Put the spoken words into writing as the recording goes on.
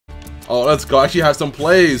Oh, let's go. I actually have some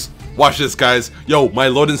plays. Watch this, guys. Yo, my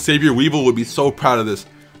Lord and Savior Weevil would be so proud of this.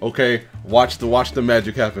 Okay, watch the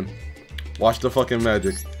magic happen. Watch the fucking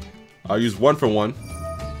magic. I'll use 1 for 1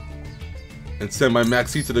 and send my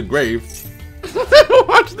Maxi to the grave.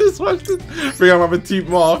 Watch this, watch this. Bring out my Great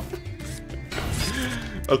Moth.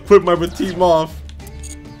 Equip my Great Moth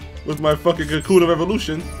with my fucking Cocoon of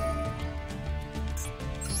Evolution.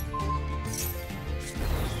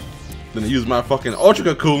 Then use my fucking Ultra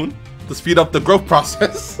Cocoon to speed up the growth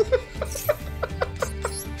process.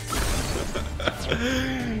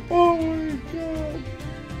 Oh my god.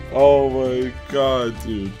 Oh my god,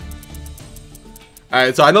 dude.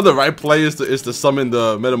 Alright, so I know the right play is to summon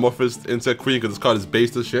the Metamorphosed Insect Queen because this card is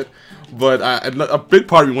based as shit. But a big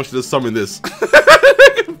part of me wants you to summon this.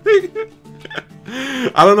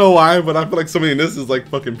 I don't know why, but I feel like summoning this is like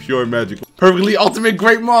fucking pure magic. Perfectly ultimate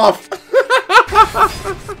Great Moth!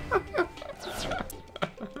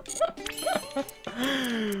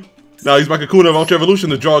 Now use my Cocoon of Ultra Evolution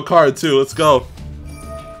to draw a card too. Let's go.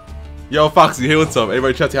 Yo, Foxy, hey, what's up?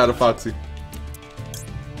 Everybody chat to how to Foxy.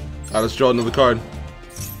 Alright, let's draw another card.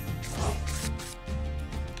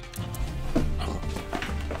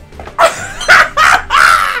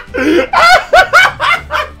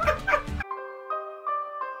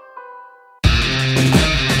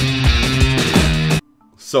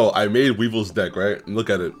 So I made Weevil's deck, right? And look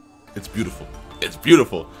at it. It's beautiful. It's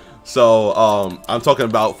beautiful. So I'm talking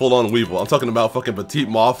about full-on Weevil. I'm talking about fucking Great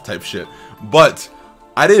Moth type shit. But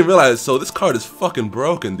I didn't realize. So this card is fucking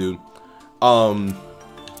broken, dude. So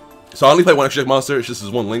I only play 1 extra deck monster. It's just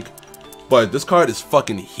this 1 link. But this card is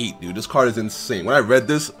fucking heat, dude. This card is insane. When I read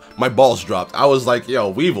this, my balls dropped. I was like, yo,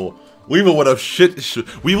 Weevil. Weevil with a shit.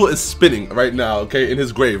 Weevil is spinning right now, okay, in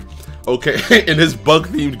his grave. Okay, in his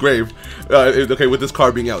bug-themed grave. Okay, with this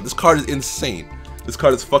card being out. This card is insane. This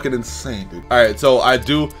card is fucking insane, dude. Alright, so I had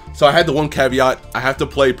the 1 caveat. I have to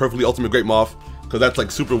play Perfectly Ultimate Great Moth, because that's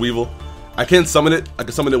like super Weevil. I can't summon it. I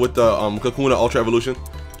can summon it with the Cocoon of Ultra Evolution.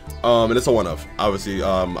 And it's a 1-of, obviously.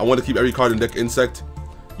 I want to keep every card in deck insect.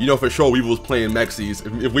 You know for sure Weevil was playing Maxis.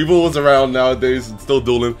 If Weevil was around nowadays and still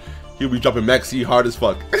dueling, he'd be dropping Maxi hard as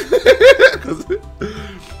fuck.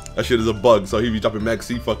 That shit is a bug, so he'd be dropping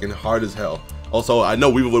Maxi fucking hard as hell. Also, I know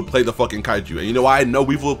Weevil would play the fucking Kaiju, and you know why I know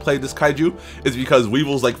Weevil would play this Kaiju? Is because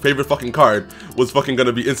Weevil's like favorite fucking card was fucking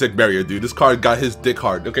gonna be Insect Barrier, dude. This card got his dick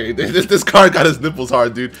hard, okay? This card got his nipples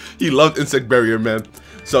hard, dude. He loved Insect Barrier, man.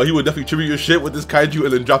 So he would definitely tribute your shit with this Kaiju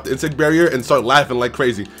and then drop the Insect Barrier and start laughing like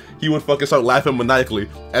crazy. He would fucking start laughing maniacally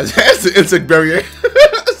as the Insect Barrier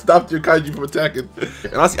stopped your Kaiju from attacking.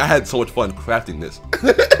 And honestly, I had so much fun crafting this.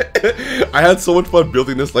 I had so much fun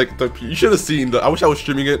building this. Like, you should have seen I wish I was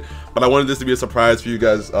streaming it, but I wanted this to be a surprise for you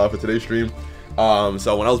guys for today's stream.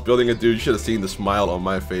 So when I was building it, dude, you should have seen the smile on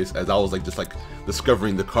my face as I was like just like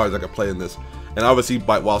discovering the cards I could play in this. And obviously,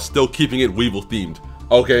 while still keeping it Weevil themed.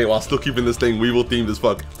 Okay, while still keeping this thing Weevil themed as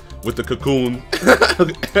fuck. With the Cocoon.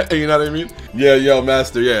 You know what I mean? Yeah, yo,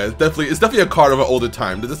 Master, yeah. It's definitely a card of an older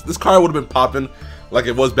time. This card would have been popping like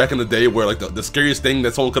it was back in the day where like the scariest thing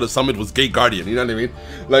that someone could have summoned was Gate Guardian, you know what I mean?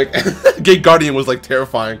 Like, Gate Guardian was like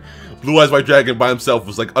terrifying. Blue Eyes White Dragon by himself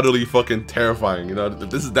was like utterly fucking terrifying, you know?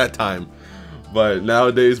 This is that time. But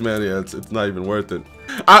nowadays, man, yeah, it's not even worth it.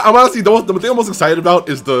 I'm honestly, the thing I'm most excited about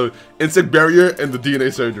is the Insect Barrier and the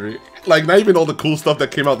DNA Surgery. Like, not even all the cool stuff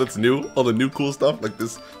that came out that's new, all the new cool stuff, like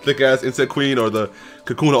this thick-ass Insect Queen or the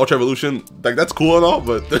Cocoon of Ultra Evolution. Like, that's cool and all,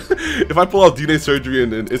 but if I pull out DNA Surgery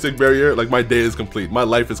and Insect Barrier, like, my day is complete. My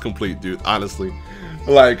life is complete, dude, honestly.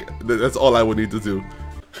 Like, that's all I would need to do.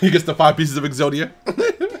 He gets the 5 pieces of Exodia.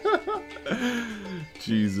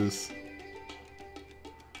 Jesus.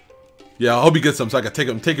 Yeah, I hope he gets some so I can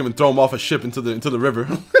take him and throw him off a ship into the river.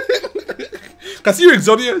 Can I see your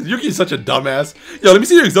Exodia? Yugi's such a dumbass. Yo, let me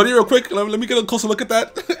see your Exodia real quick. Let me get a closer look at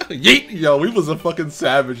that. Yeet! Yo, we was a fucking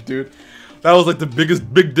savage, dude. That was like the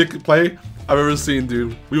biggest big dick play I've ever seen,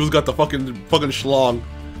 dude. We was got the fucking schlong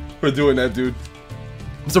for doing that, dude.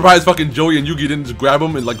 I'm surprised fucking Joey and Yugi didn't just grab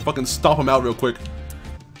him and like fucking stomp him out real quick.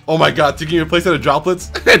 Oh my god, taking your place out of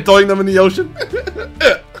droplets and throwing them in the ocean.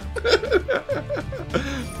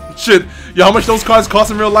 Shit, yo, how much those cards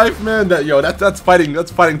cost in real life, man? That's fighting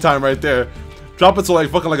time right there. Droplets are like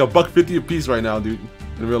fucking like $1.50 a piece right now, dude.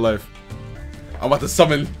 In real life, I'm about to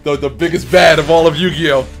summon the biggest bad of all of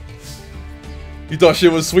Yu-Gi-Oh. You thought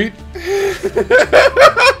shit was sweet?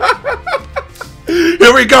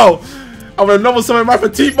 Here we go. I'm gonna normal summon my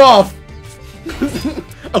Great Moth.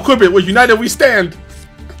 Equip it with United We Stand.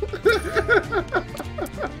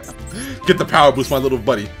 Get the power boost, my little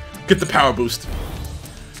buddy. Get the power boost.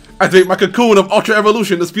 Activate my Cocoon of Ultra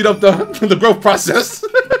Evolution to speed up the growth process.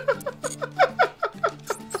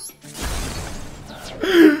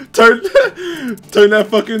 Turn that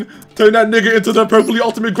nigga into the perfectly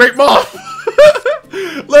ultimate Great Moth.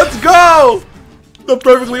 Let's go! The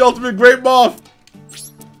perfectly ultimate Great Moth.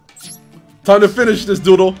 Time to finish this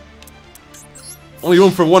doodle. Only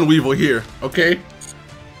room for one Weevil here, okay?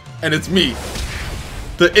 And it's me,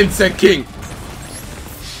 the Insect King.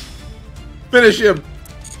 Finish him.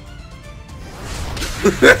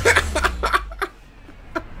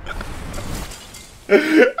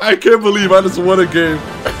 I can't believe I just won a game.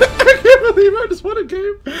 I can't believe I just won a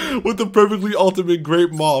game with the perfectly ultimate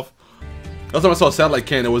Great Moth. Last time I saw a satellite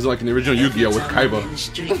can, it was like in the original Yu-Gi-Oh with Kaiba.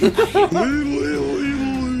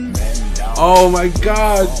 Oh my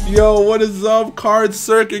god, yo, what is up? Card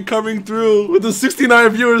Circuit coming through with the 69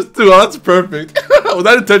 viewers too. Oh, that's perfect. Was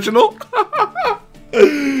that intentional?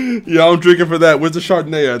 Yeah, I'm drinking for that. Where's the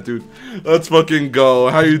Chardonnay at, dude? Let's fucking go.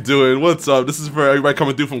 How you doing? What's up? This is for everybody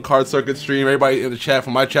coming through from Card Circuit stream. Everybody in the chat,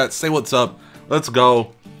 from my chat, say what's up. Let's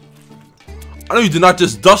go. I know you did not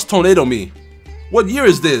just dust tornado me. What year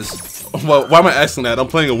is this? Well, why am I asking that? I'm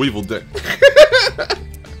playing a Weevil deck.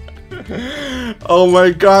 Oh my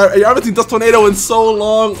god. I haven't seen Dust Tornado in so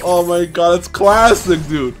long. Oh my god, it's classic,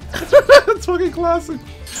 dude. It's fucking classic.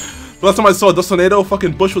 The last time I saw Dust Tornado,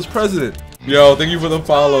 fucking Bush was president. Yo, thank you for the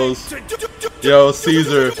follows. Yo,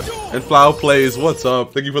 Caesar and Flower Plays, what's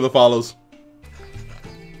up? Thank you for the follows.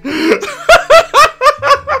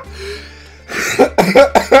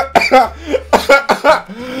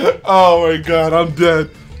 Oh my god, I'm dead.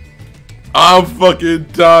 I'm fucking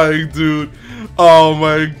dying, dude. Oh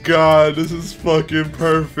my god, this is fucking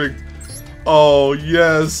perfect. Oh,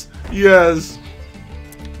 yes, yes.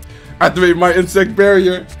 Activate my insect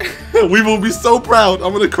barrier. We will be so proud.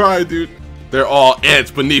 I'm gonna cry, dude. They're all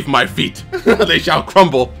ants beneath my feet. They shall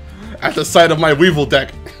crumble at the sight of my Weevil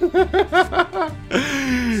deck.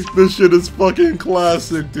 This shit is fucking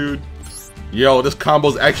classic, dude. Yo, this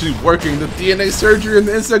combo's actually working. The DNA surgery and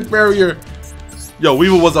the insect barrier. Yo,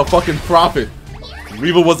 Weevil was a fucking prophet.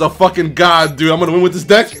 Weevil was a fucking god, dude. I'm gonna win with this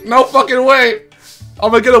deck? No fucking way.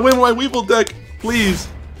 I'm gonna get a win with my Weevil deck. Please.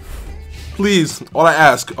 Please. All I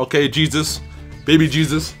ask, okay, Jesus. Baby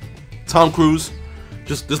Jesus. Tom Cruise.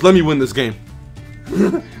 Just let me win this game.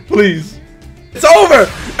 Please. It's over!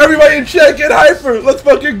 Everybody in chat, get hyper! Let's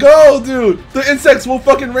fucking go, dude! The insects will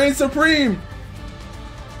fucking reign supreme!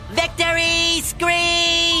 Victory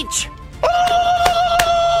Screech!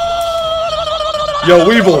 Yo,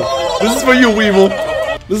 Weevil. This is for you, Weevil.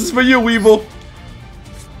 This is for you, Weevil.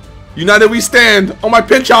 United we stand on my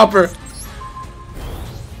pinch hopper.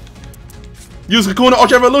 Use Kakuna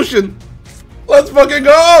Ultra Evolution. Let's fucking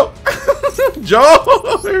go!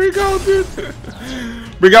 Joe! Here we go, dude.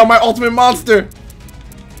 Bring out my ultimate monster.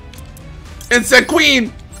 Insect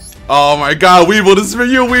Queen. Oh my god, Weevil. This is for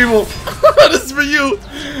you, Weevil. This is for you.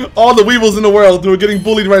 All the Weevils in the world who are getting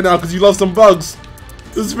bullied right now because you love some bugs.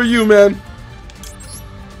 This is for you, man.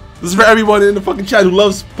 This is for everyone in the fucking chat who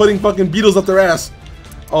loves putting fucking beetles up their ass.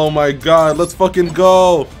 Oh my god, let's fucking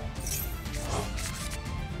go.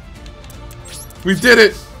 We did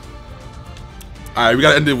it. Alright, we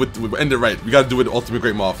gotta end it right. We gotta do it with Ultimate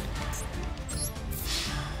Great Moth.